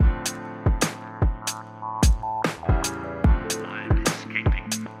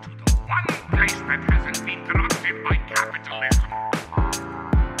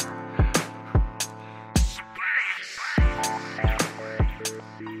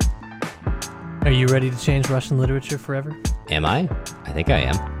Are you ready to change Russian literature forever? Am I? I think I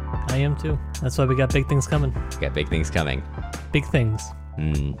am. I am too. That's why we got big things coming. We got big things coming. Big things.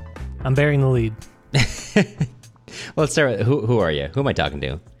 Mm. I'm bearing the lead. Well, let's start with, who are you? Who am I talking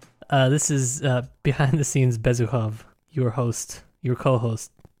to? This is behind the scenes Bezukhov, your host, your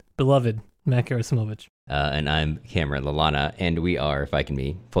co-host, beloved Matt Gerasimovich. And I'm Cameron Lalana, and we are, if I can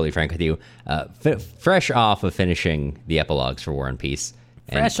be fully frank with you, fresh off of finishing the epilogues for War and Peace.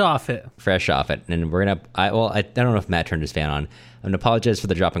 Fresh off it. And we're gonna. I don't know if Matt turned his fan on. I'm gonna apologize for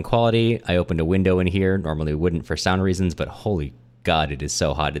the drop in quality. I opened a window in here. Normally wouldn't for sound reasons, but holy God, it is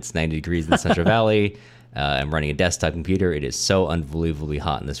so hot. It's 90 degrees in the Central Valley. I'm running a desktop computer. It is so unbelievably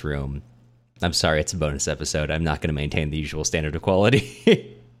hot in this room. I'm sorry, it's a bonus episode. I'm not gonna maintain the usual standard of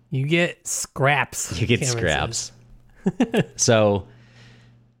quality. You get scraps. You get scraps. So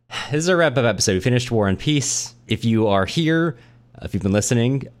this is our wrap-up episode. We finished War and Peace. If you are here, if you've been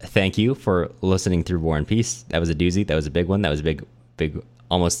listening, thank you for listening through War and Peace. That was a doozy. That was a big one. That was a big,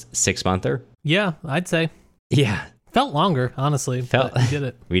 almost 6-monther. Yeah, I'd say. Yeah. Felt longer, honestly. But we did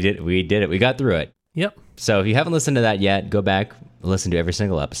it. We did it. We got through it. Yep. So if you haven't listened to that yet, go back, listen to every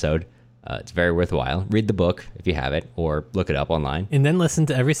single episode. It's very worthwhile. Read the book if you have it, or look it up online. And then listen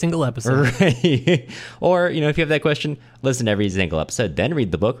to every single episode. Right. Or, if you have that question, listen to every single episode, then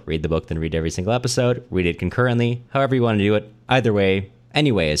read the book, then read every single episode, read it concurrently, however you want to do it. Either way,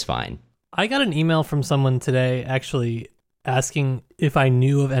 any way is fine. I got an email from someone today actually asking if I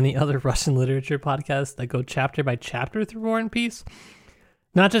knew of any other Russian literature podcasts that go chapter by chapter through War and Peace.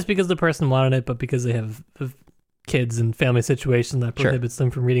 Not just because the person wanted it, but because they have kids and family situation that prohibits them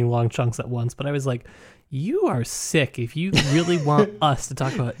from reading long chunks at once. But I was like, you are sick if you really want us to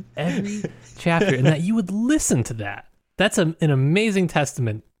talk about every chapter and that you would listen to that. That's an amazing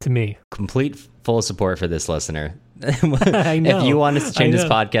testament to me. Complete full support for this listener. I know. If you want us to change this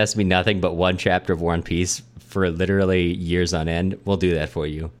podcast to be nothing but one chapter of War and Peace for literally years on end, we'll do that for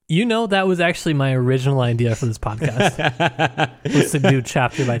you. That was actually my original idea for this podcast. Was to do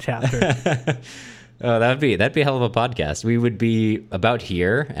chapter by chapter. Oh, that'd be a hell of a podcast. We would be about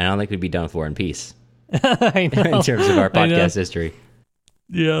here, and I don't think we'd be done with War and Peace. I know. In terms of our podcast history.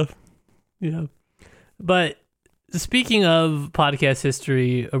 Yeah. But speaking of podcast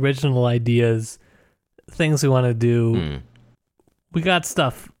history, original ideas, things we want to do, we got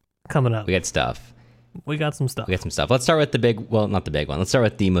stuff coming up. We got some stuff. Let's start with not the big one. Let's start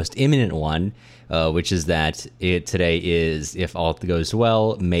with the most imminent one, which is that today is, if all goes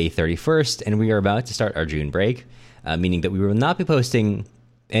well, May 31st, and we are about to start our June break, meaning that we will not be posting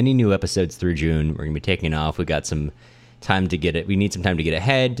any new episodes through June. We're going to be taking off. We got some time to get it. We need some time to get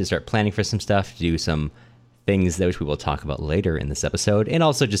ahead, to start planning for some stuff, to do some things which we will talk about later in this episode, and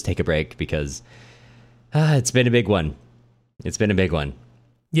also just take a break because it's been a big one.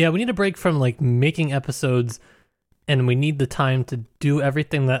 Yeah, we need a break from making episodes, and we need the time to do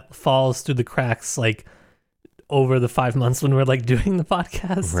everything that falls through the cracks over the 5 months when we're doing the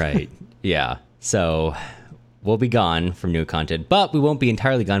podcast. Right. Yeah. So we'll be gone from new content, but we won't be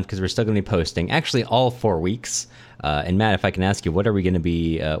entirely gone because we're still going to be posting actually all 4 weeks. And Matt, if I can ask you, what are we going to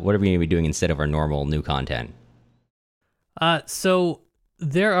be doing instead of our normal new content? So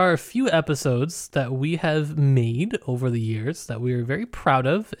there are a few episodes that we have made over the years that we are very proud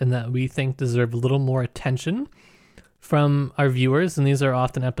of and that we think deserve a little more attention from our viewers. And these are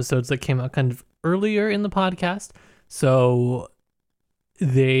often episodes that came out kind of earlier in the podcast. So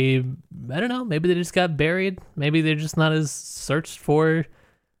I don't know, maybe they just got buried. Maybe they're just not as searched for,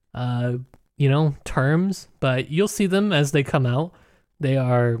 terms, but you'll see them as they come out. They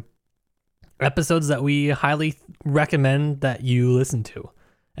are episodes that we highly recommend that you listen to,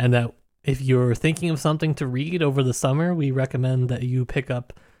 and that if you're thinking of something to read over the summer, we recommend that you pick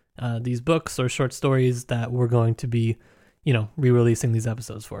up these books or short stories that we're going to be, re-releasing these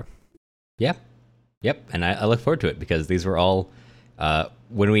episodes for. Yeah. Yep. And I look forward to it because these were all,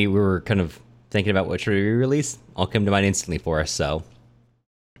 when we were kind of thinking about what should we release, all came to mind instantly for us. So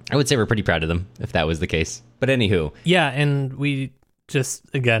I would say we're pretty proud of them if that was the case. But anywho. Yeah. And we just,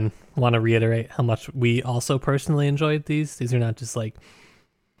 again, want to reiterate how much we also personally enjoyed these. These are not just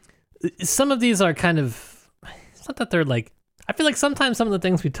some of these are kind of, it's not that they're I feel like sometimes some of the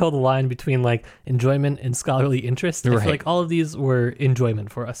things we toe the line between enjoyment and scholarly interest. Right. I feel like all of these were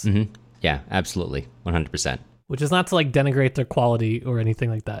enjoyment for us. Mm-hmm. Yeah, absolutely. 100%. Which is not to denigrate their quality or anything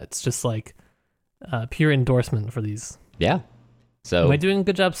like that. It's just pure endorsement for these. Yeah. So am I doing a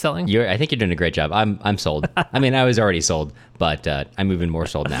good job selling? I think you're doing a great job. I'm sold. I mean, I was already sold, but I'm even more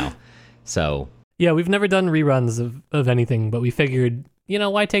sold now. So yeah, we've never done reruns of anything, but we figured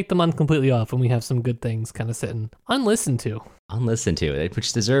why take the month completely off when we have some good things kind of sitting unlistened to,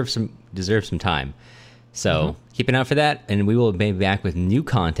 which deserves some time. So keep an eye out for that, and we will be back with new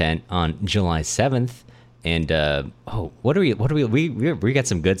content on July 7th. And we got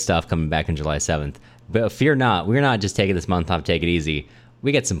some good stuff coming back on July 7th. But fear not, we're not just taking this month off, take it easy.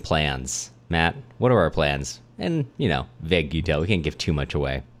 We got some plans. Matt, what are our plans? And, vague detail. We can't give too much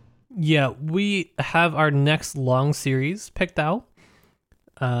away. Yeah, we have our next long series picked out.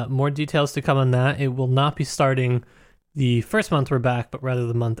 More details to come on that. It will not be starting the first month we're back, but rather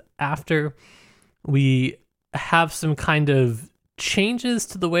the month after. We have some kind of changes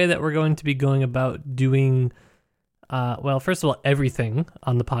to the way that we're going to be going about doing, first of all, everything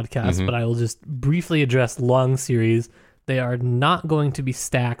on the podcast, but I will just briefly address long series. They are not going to be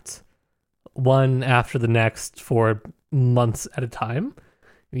stacked one after the next for months at a time.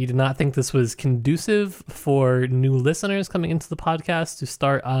 We did not think this was conducive for new listeners coming into the podcast to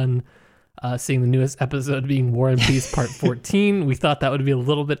start on seeing the newest episode being War and Peace Part 14. We thought that would be a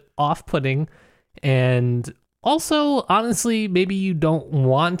little bit off-putting. And also, honestly, maybe you don't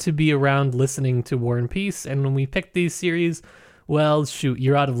want to be around listening to War and Peace. And when we picked these series, well, shoot,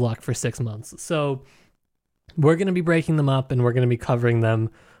 you're out of luck for 6 months. So we're going to be breaking them up, and we're going to be covering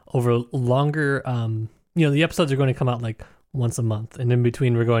them over longer. The episodes are going to come out like once a month. And in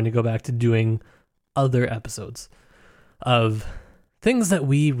between, we're going to go back to doing other episodes of things that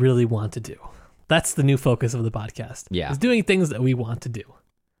we really want to do. That's the new focus of the podcast. Yeah. Is doing things that we want to do.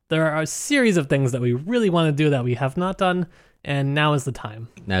 There are a series of things that we really want to do that we have not done, and now is the time.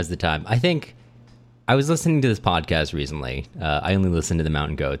 I think I was listening to this podcast recently. I only listened to the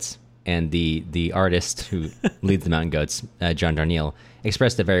Mountain Goats, and the artist who leads the Mountain Goats, John Darnielle,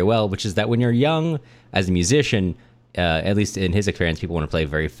 expressed it very well, which is that when you're young as a musician, at least in his experience, people want to play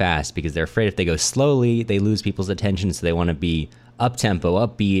very fast because they're afraid if they go slowly, they lose people's attention, so they want to be up-tempo,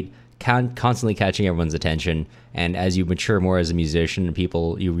 upbeat, constantly catching everyone's attention. And as you mature more as a musician,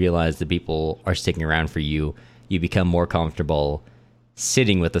 you realize that people are sticking around for you. You become more comfortable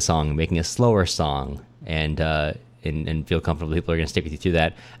sitting with the song, making a slower song, and feel comfortable people are going to stick with you through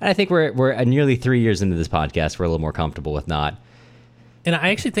that. And I think we're nearly 3 years into this podcast. We're a little more comfortable with not. And I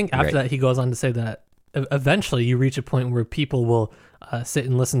actually think after that, he goes on to say that eventually you reach a point where people will sit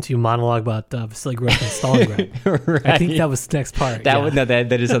and listen to you monologue about Vasily Gross and Stalingrad. Right. I think that was the next part.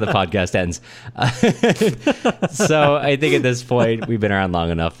 That is how the podcast ends. So I think at this point, we've been around long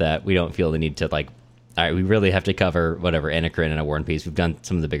enough that we don't feel the need to all right, we really have to cover whatever Anacrin and A War and Peace. We've done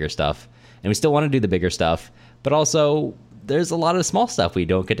some of the bigger stuff, and we still want to do the bigger stuff, but also there's a lot of small stuff we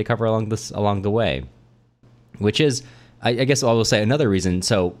don't get to cover along the way, which is, I guess I will say another reason.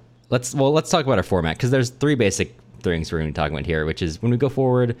 So let's talk about our format, because there's three basic things we're going to be talking about here, which is when we go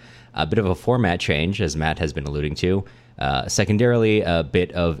forward, a bit of a format change, as Matt has been alluding to. Secondarily, a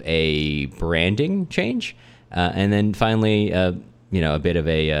bit of a branding change, and then finally, a bit of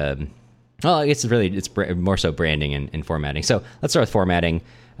a I guess it's more so branding and formatting. So let's start with formatting.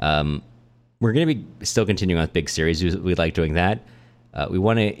 We're going to be still continuing with big series. We like doing that. We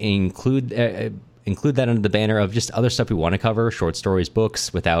want to include that under the banner of just other stuff we want to cover, short stories,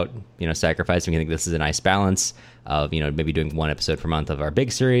 books, without sacrificing. I think this is a nice balance of maybe doing one episode per month of our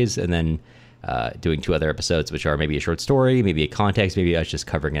big series, and then doing two other episodes, which are maybe a short story, maybe a context, maybe us just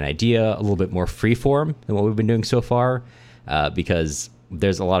covering an idea, a little bit more freeform than what we've been doing so far, because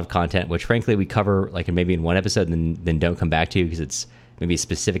there's a lot of content which frankly we cover maybe in one episode and then don't come back to, because it's maybe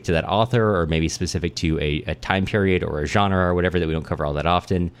specific to that author, or maybe specific to a time period or a genre or whatever that we don't cover all that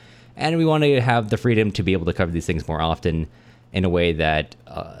often. And we want to have the freedom to be able to cover these things more often in a way that,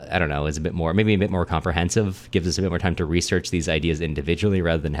 is a bit more comprehensive, gives us a bit more time to research these ideas individually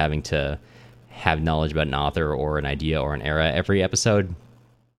rather than having to have knowledge about an author or an idea or an era every episode.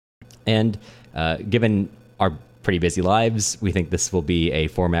 And given our pretty busy lives, we think this will be a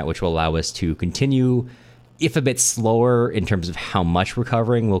format which will allow us to continue, if a bit slower in terms of how much we're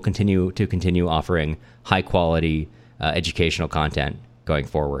covering, we'll continue offering high quality educational content going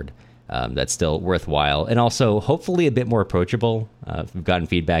forward. That's still worthwhile, and also hopefully a bit more approachable. We've gotten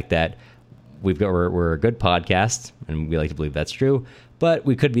feedback that we're a good podcast, and we like to believe that's true, but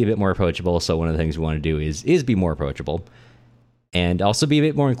we could be a bit more approachable. So one of the things we want to do is be more approachable, and also be a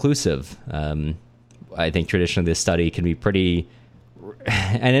bit more inclusive. I think traditionally this study can be pretty,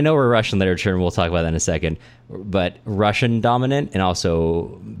 and I know we're Russian literature, and we'll talk about that in a second, but Russian dominant and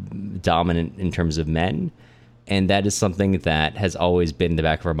also dominant in terms of men. And that is something that has always been in the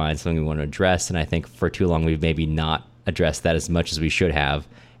back of our minds, something we want to address. And I think for too long, we've maybe not addressed that as much as we should have.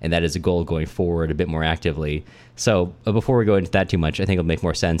 And that is a goal going forward a bit more actively. So before we go into that too much, I think it'll make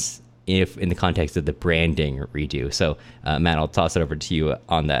more sense if in the context of the branding redo. So, Matt, I'll toss it over to you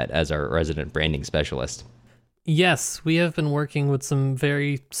on that as our resident branding specialist. Yes, we have been working with some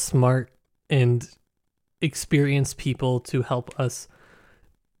very smart and experienced people to help us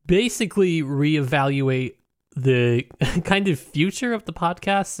basically reevaluate the kind of future of the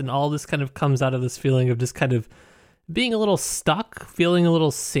podcast. And all this kind of comes out of this feeling of just kind of being a little stuck, feeling a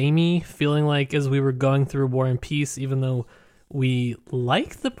little samey, feeling like as we were going through War and Peace, even though we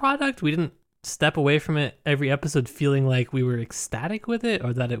liked the product, we didn't step away from it every episode feeling like we were ecstatic with it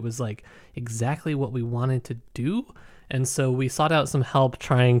or that it was like exactly what we wanted to do. And so we sought out some help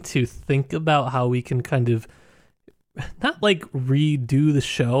trying to think about how we can kind of not like redo the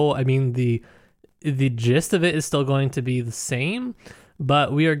show. I mean, the gist of it is still going to be the same,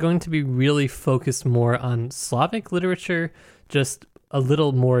 but we are going to be really focused more on Slavic literature, just a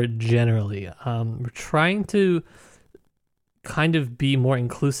little more generally. We're trying to kind of be more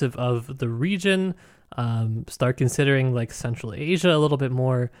inclusive of the region, start considering like Central Asia a little bit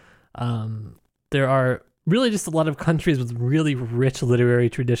more. There are really just a lot of countries with really rich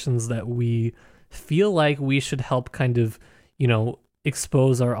literary traditions that we feel like we should help kind of,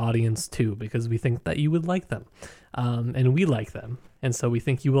 expose our audience to, because we think that you would like them. And we like them. And so we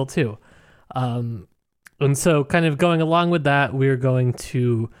think you will too. And so kind of going along with that, we're going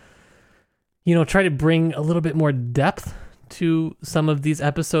to, try to bring a little bit more depth to some of these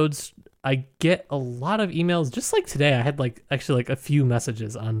episodes. I get a lot of emails, just like today. I had actually a few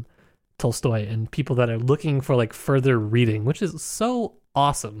messages on Tolstoy and people that are looking for further reading, which is so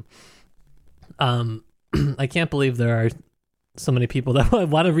awesome. I can't believe there are so many people that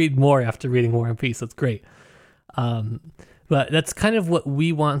want to read more after reading War and Peace. That's great. But that's kind of what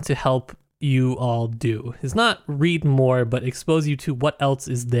we want to help you all do, is not read more, but expose you to what else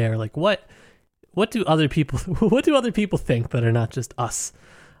is there. Like what do other people think that are not just us?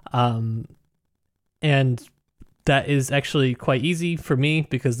 And that is actually quite easy for me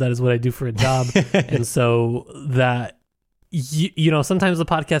because that is what I do for a job. And so that, sometimes the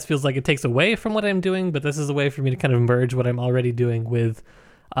podcast feels like it takes away from what I'm doing, but this is a way for me to kind of merge what I'm already doing with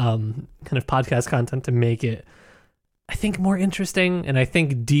kind of podcast content to make it, I think, more interesting and I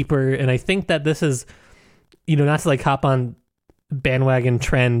think deeper. And I think that this is, not to hop on bandwagon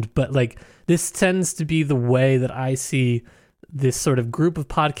trend, but this tends to be the way that I see this sort of group of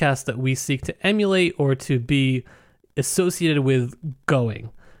podcasts that we seek to emulate or to be associated with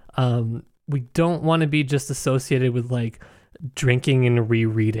going. We don't want to be just associated with drinking and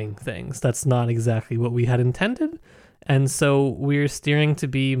rereading things. That's not exactly what we had intended. And so we're steering to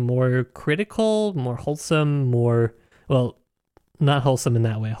be more critical, more wholesome, not wholesome in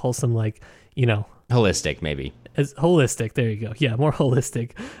that way. Wholesome, holistic, maybe. As holistic. There you go. Yeah, more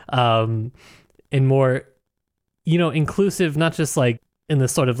holistic. And more, inclusive, not just in the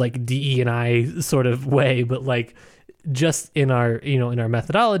sort of DE&I sort of way, but just in our, in our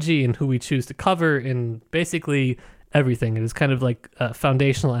methodology and who we choose to cover and basically everything. It is kind of a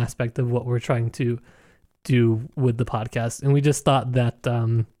foundational aspect of what we're trying to do with the podcast. And we just thought that,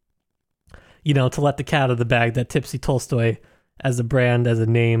 to let the cat out of the bag, that Tipsy Tolstoy as a brand, as a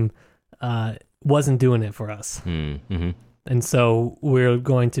name, wasn't doing it for us. Mm-hmm. And so we're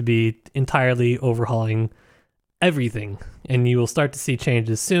going to be entirely overhauling everything, and you will start to see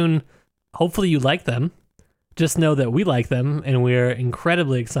changes soon. Hopefully you like them. Just know that we like them, and we're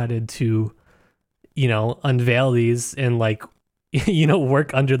incredibly excited to, unveil these and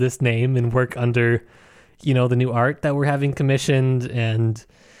work under this name and work under, the new art that we're having commissioned and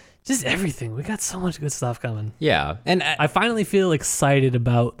just everything. We got so much good stuff coming. Yeah. And I finally feel excited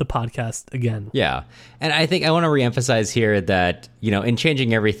about the podcast again. Yeah. And I think I want to reemphasize here that, in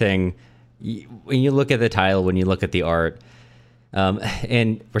changing everything, when you look at the title, when you look at the art,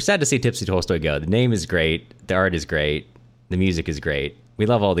 and we're sad to see Tipsy Tolstoy go. The name is great. The art is great. The music is great. We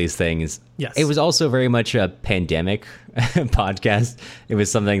love all these things. Yes. It was also very much a pandemic podcast. It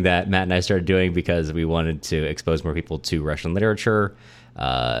was something that Matt and I started doing because we wanted to expose more people to Russian literature.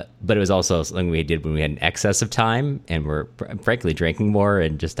 But it was also something we did when we had an excess of time and we're frankly drinking more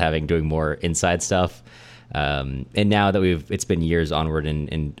and just doing more inside stuff. And now that it's been years onward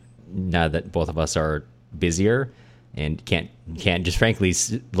and now that both of us are busier and can't just frankly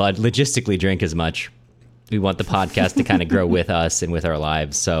logistically drink as much, we want the podcast to kind of grow with us and with our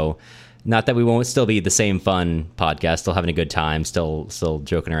lives. So not that we won't still be the same fun podcast, still having a good time, still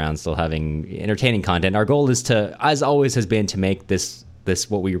joking around, still having entertaining content. Our goal is to, as always has been, to make this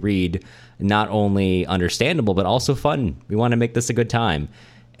what we read not only understandable but also fun. We want to make this a good time,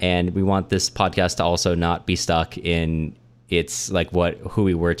 and we want this podcast to also not be stuck in who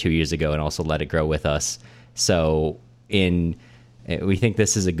we were 2 years ago, and also let it grow with us. So in We think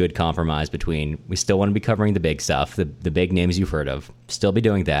this is a good compromise between, we still want to be covering the big stuff, the big names you've heard of, still be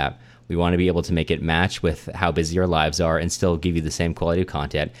doing that. We want to be able to make it match with how busy our lives are and still give you the same quality of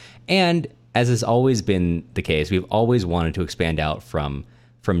content. And as has always been the case, we've always wanted to expand out from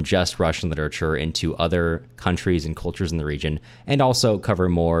just Russian literature into other countries and cultures in the region, and also cover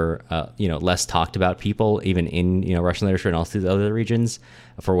more, less talked about people, even in, Russian literature and also the other regions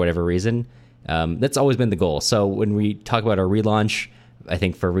for whatever reason. That's always been the goal. So when we talk about our relaunch, I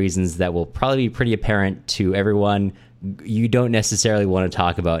think for reasons that will probably be pretty apparent to everyone, you don't necessarily want to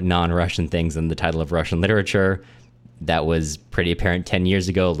talk about non-Russian things in the title of Russian literature. That was pretty apparent 10 years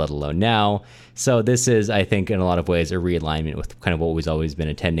ago, let alone now. So this is, I think, in a lot of ways, a realignment with kind of what we've always been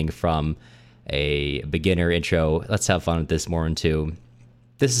intending from a beginner intro. Let's have fun with this more into.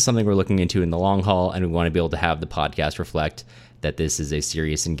 This is something we're looking into in the long haul, and we want to be able to have the podcast reflect that this is a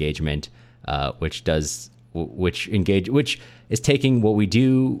serious engagement, which is taking what we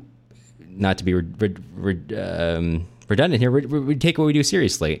do, not to be redundant here, we take what we do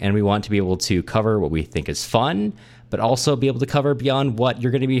seriously, and we want to be able to cover what we think is fun, but also be able to cover beyond what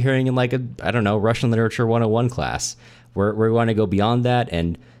you're going to be hearing in like Russian Literature 101 class. We want to go beyond that,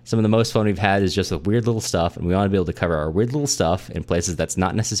 and some of the most fun we've had is just with weird little stuff, and we want to be able to cover our weird little stuff in places that's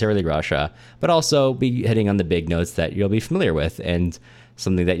not necessarily Russia, but also be hitting on the big notes that you'll be familiar with, and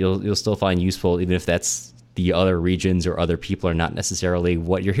something that you'll still find useful, even if that's the other regions or other people are not necessarily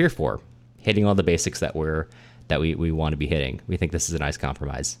what you're here for. Hitting all the basics that we want to be hitting. We think this is a nice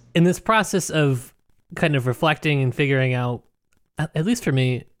compromise. In this process of kind of reflecting and figuring out, at least for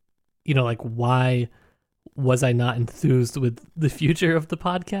me, why was I not enthused with the future of the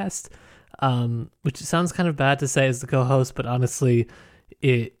podcast? Which sounds kind of bad to say as the co-host, but honestly,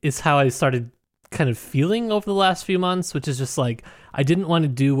 it is how I started kind of feeling over the last few months, which is just like, I didn't want to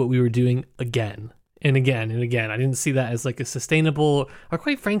do what we were doing again and again and again. I didn't see that as like a sustainable or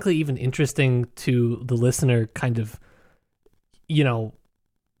quite frankly even interesting to the listener kind of,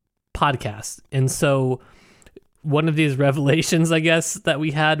 podcast. And so one of these revelations, I guess, that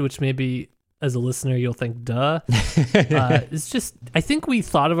we had, which maybe as a listener you'll think, duh, it's just, I think we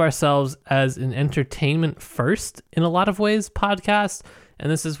thought of ourselves as an entertainment first in a lot of ways podcast.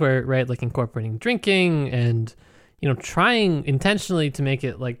 And this is where, right, like incorporating drinking and, trying intentionally to make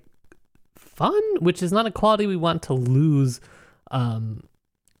it like fun, which is not a quality we want to lose.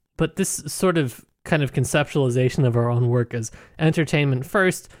 But this sort of kind of conceptualization of our own work as entertainment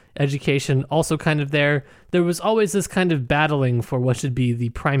first, education also kind of there. There was always this kind of battling for what should be the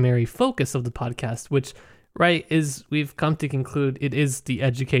primary focus of the podcast, which, right, is we've come to conclude it is the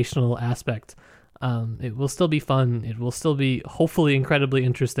educational aspect. It will still be fun. It will still be hopefully incredibly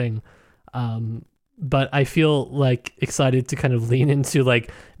interesting. But I feel like excited to kind of lean into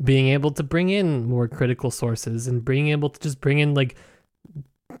like being able to bring in more critical sources and being able to just bring in like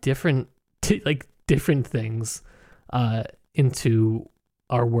different things into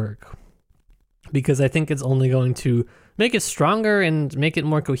our work, because I think it's only going to make it stronger and make it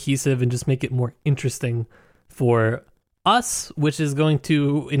more cohesive and just make it more interesting for us, which is going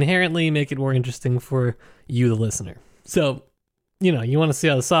to inherently make it more interesting for you, the listener. So, you want to see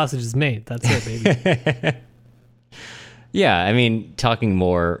how the sausage is made. That's it, baby. Yeah, I mean, talking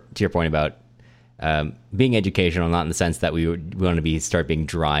more to your point about being educational, not in the sense that we want to start being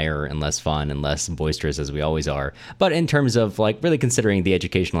drier and less fun and less boisterous as we always are, but in terms of like really considering the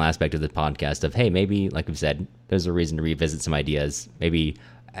educational aspect of the podcast of, hey, maybe, like we've said, there's a reason to revisit some ideas. Maybe,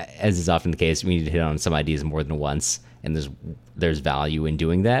 as is often the case, we need to hit on some ideas more than once, and there's value in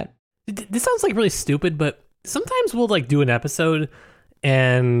doing that. This sounds like really stupid, but sometimes we'll like do an episode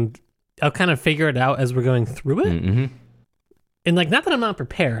and I'll kind of figure it out as we're going through it. Mm-hmm. And like, not that I'm not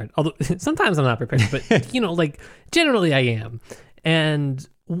prepared, although sometimes I'm not prepared, but like generally I am.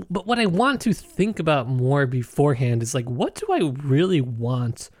 But what I want to think about more beforehand is like, what do I really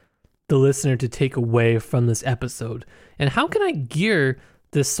want the listener to take away from this episode? And how can I gear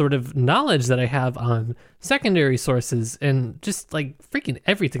this sort of knowledge that I have on secondary sources and just like freaking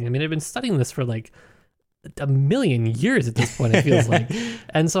everything? I mean, I've been studying this for like a million years at this point, it feels like.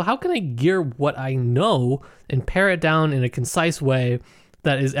 And so how can I gear what I know and pare it down in a concise way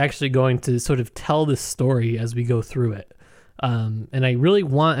that is actually going to sort of tell this story as we go through it? And I really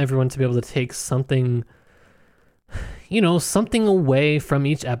want everyone to be able to take something away from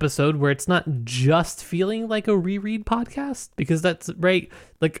each episode where it's not just feeling like a reread podcast, because that's right.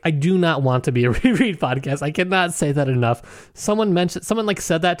 Like, I do not want to be a reread podcast. I cannot say that enough. Someone like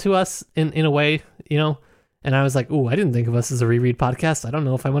said that to us in a way, and I was like, "Ooh, I didn't think of us as a reread podcast. I don't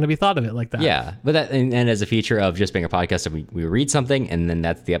know if I want to be thought of it like that." Yeah, but that and as a feature of just being a podcast, we read something and then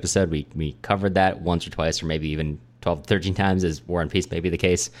that's the episode. We covered that once or twice, or maybe even 12, 13 times as War and Peace may be the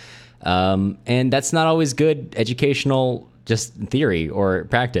case. And that's not always good educational, just theory or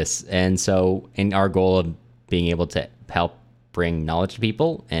practice. And so in our goal of being able to help bring knowledge to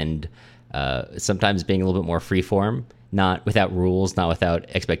people and sometimes being a little bit more freeform, not without rules, not without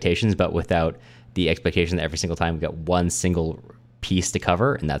expectations, but without the expectation that every single time we've got one single piece to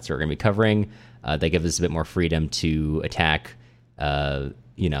cover, and that's what we're going to be covering. That gives us a bit more freedom to attack, a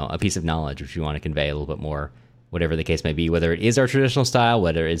piece of knowledge which we want to convey a little bit more, whatever the case may be, whether it is our traditional style,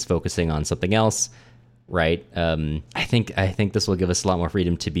 whether it's focusing on something else, right? I think this will give us a lot more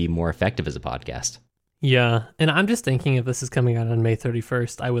freedom to be more effective as a podcast. Yeah, and I'm just thinking if this is coming out on May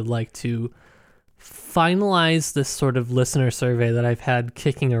 31st, I would like to finalize this sort of listener survey that I've had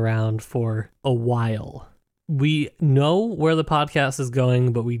kicking around for a while. We know where the podcast is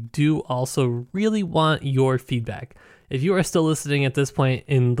going, but we do also really want your feedback. If you are still listening at this point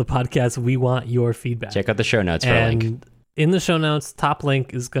in the podcast, we want your feedback. Check out the show notes for a link. In the show notes, top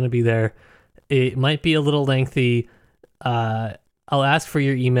link is going to be there. It might be a little lengthy. I'll ask for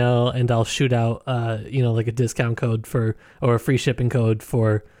your email and I'll shoot out, like a discount code or a free shipping code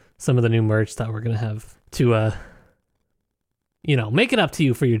for some of the new merch that we're going to have to, make it up to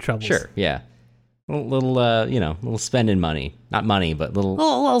you for your troubles. Sure. Yeah. Little spending money. Not money, but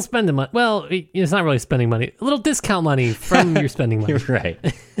little spending money. Well, it's not really spending money. A little discount money from your spending money. Right.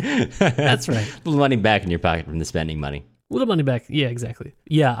 That's right. A little money back in your pocket from the spending money. A little money back. Yeah, exactly.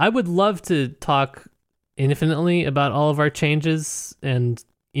 Yeah, I would love to talk infinitely about all of our changes, and,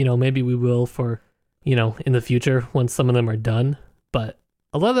 maybe we will for, in the future once some of them are done. But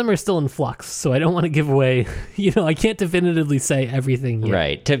a lot of them are still in flux, so I don't want to give away, I can't definitively say everything yet.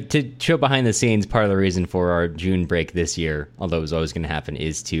 Right. To show behind the scenes, part of the reason for our June break this year, although it was always going to happen,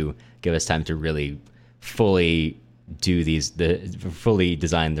 is to give us time to really fully do fully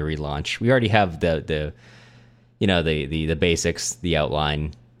design the relaunch. We already have the basics, the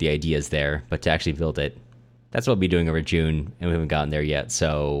outline, the ideas there, but to actually build it, that's what we'll be doing over June, and we haven't gotten there yet.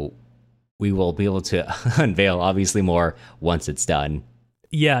 So we will be able to unveil obviously more once it's done.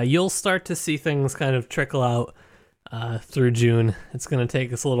 Yeah, you'll start to see things kind of trickle out through June. It's going to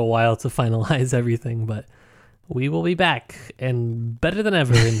take us a little while to finalize everything, but we will be back and better than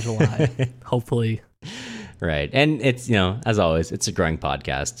ever in July, hopefully. Right. And it's, as always, it's a growing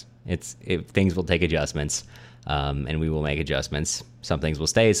podcast. Things will take adjustments, and we will make adjustments. Some things will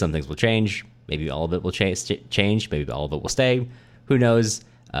stay, some things will change. Maybe all of it will change. Maybe all of it will stay. Who knows?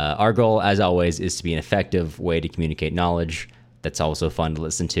 Our goal, as always, is to be an effective way to communicate knowledge that's also fun to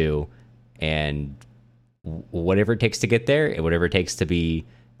listen to, and whatever it takes to get there, and whatever it takes to be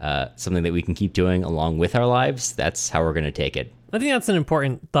something that we can keep doing along with our lives, that's how we're going to take it. I think that's an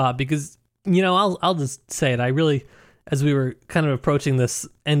important thought because, I'll just say it. I really, as we were kind of approaching this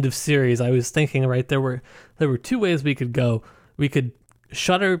end of series, I was thinking, right, there were two ways we could go. We could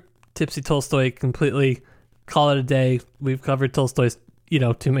shutter Tipsy Tolstoy completely, call it a day. We've covered Tolstoy's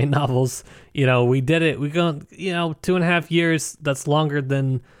two main novels. We did it. We've gone, 2.5 years. That's longer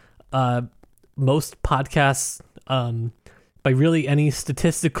than most podcasts by really any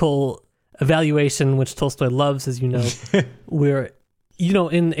statistical evaluation, which Tolstoy loves, as you know. We're,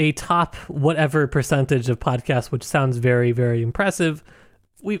 in a top whatever percentage of podcasts, which sounds very, very impressive.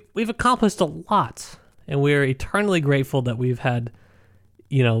 We've accomplished a lot, and we're eternally grateful that we've had,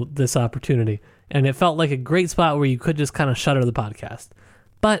 this opportunity. And it felt like a great spot where you could just kind of shutter the podcast.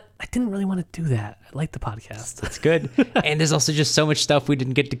 But I didn't really want to do that. I like the podcast. That's good. And there's also just so much stuff we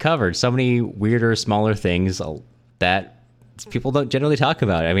didn't get to cover. So many weirder, smaller things that people don't generally talk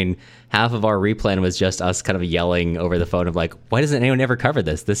about. I mean, half of our replan was just us kind of yelling over the phone of like, why doesn't anyone ever cover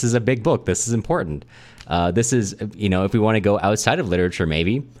this? This is a big book. This is important. This is, if we want to go outside of literature,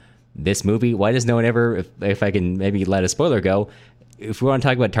 maybe this movie, why does no one ever, if I can maybe let a spoiler go, if we want to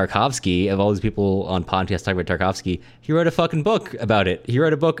talk about Tarkovsky, of all these people on podcasts talking about Tarkovsky, he wrote a fucking book about it. He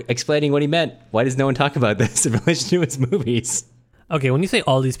wrote a book explaining what he meant. Why does no one talk about this in relation to his movies? Okay, when you say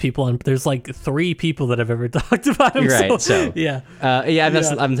all these people, there's like 3 people that have ever talked about him. Right, so yeah.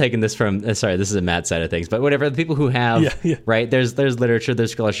 I'm taking this from, sorry, this is a Matt side of things, but whatever, the people who have, right, there's literature,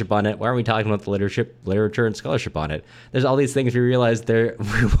 there's scholarship on it. Why aren't we talking about the literature and scholarship on it? There's all these things we realize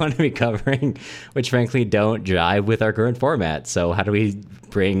we want to be covering, which frankly don't jive with our current format. So how do we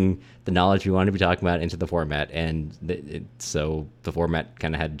bring the knowledge we want to be talking about into the format? And so the format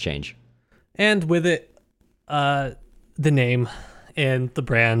kind of had to change. And with it, the name and the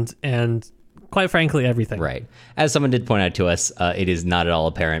brand and quite frankly everything. Right. As someone did point out to us, it is not at all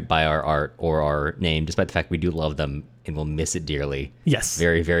apparent by our art or our name, despite the fact we do love them and will miss it dearly. Yes.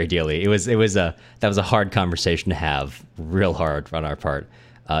 Very, very dearly. That was a hard conversation to have, real hard on our part.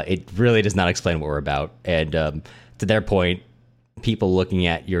 It really does not explain what we're about. And to their point, people looking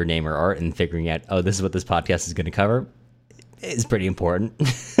at your name or art and figuring out, oh, this is what this podcast is going to cover, is pretty important.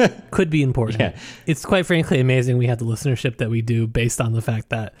 Could be important. Yeah. It's quite frankly amazing we have the listenership that we do based on the fact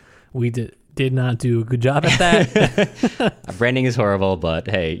that we did not do a good job at that. Our branding is horrible, but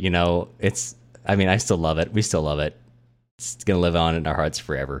hey, I still love it. We still love it. It's going to live on in our hearts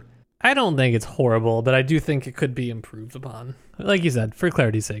forever. I don't think it's horrible, but I do think it could be improved upon. Like you said, for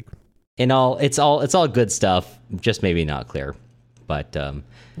clarity's sake. It's all good stuff, just maybe not clear. But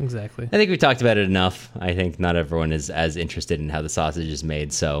exactly. I think we've talked about it enough. I think not everyone is as interested in how the sausage is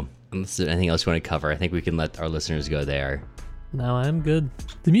made. So unless there's anything else you want to cover, I think we can let our listeners go there. No, I'm good.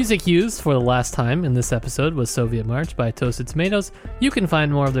 The music used for the last time in this episode was Soviet March by Toasted Tomatoes. You can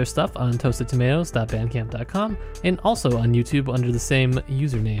find more of their stuff on toastedtomatoes.bandcamp.com and also on YouTube under the same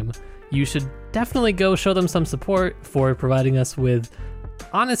username. You should definitely go show them some support for providing us with,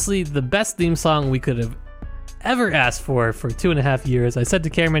 honestly, the best theme song we could have ever asked for 2.5 years. I said to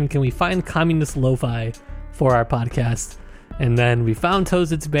Cameron, can we find communist lo-fi for our podcast? And then we found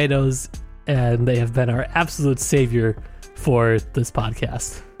Toasted Tomatoes, and they have been our absolute savior for this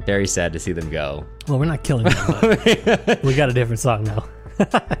podcast. Very sad to see them go. Well, we're not killing them, but we got a different song now.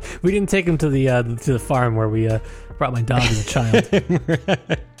 We didn't take him to the farm where we brought my dog as a child.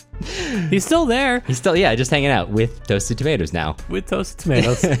 He's still there. He's still, just hanging out with Toasted Tomatoes now. With Toasted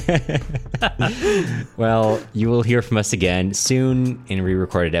Tomatoes. Well, you will hear from us again soon in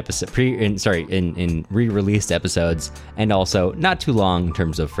re-recorded episode, in re-released episodes, and also not too long in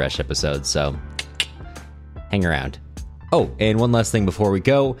terms of fresh episodes. So hang around. Oh, and one last thing before we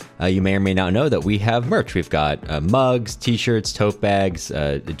go, you may or may not know that we have merch. We've got mugs, t-shirts, tote bags,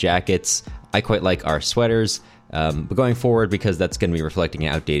 jackets. I quite like our sweaters. But going forward, because that's going to be reflecting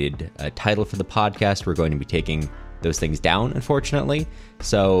an outdated title for the podcast, we're going to be taking those things down, unfortunately.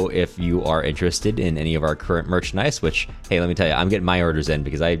 So if you are interested in any of our current merchandise, which, hey, let me tell you, I'm getting my orders in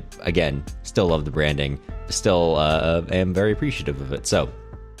because I, again, still love the branding, still am very appreciative of it. So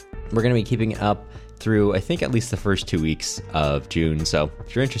we're going to be keeping it up through, I think, at least the first 2 weeks of June. So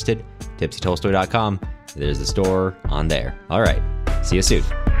if you're interested, tipsytolstoy.com. There's the store on there. All right. See you soon.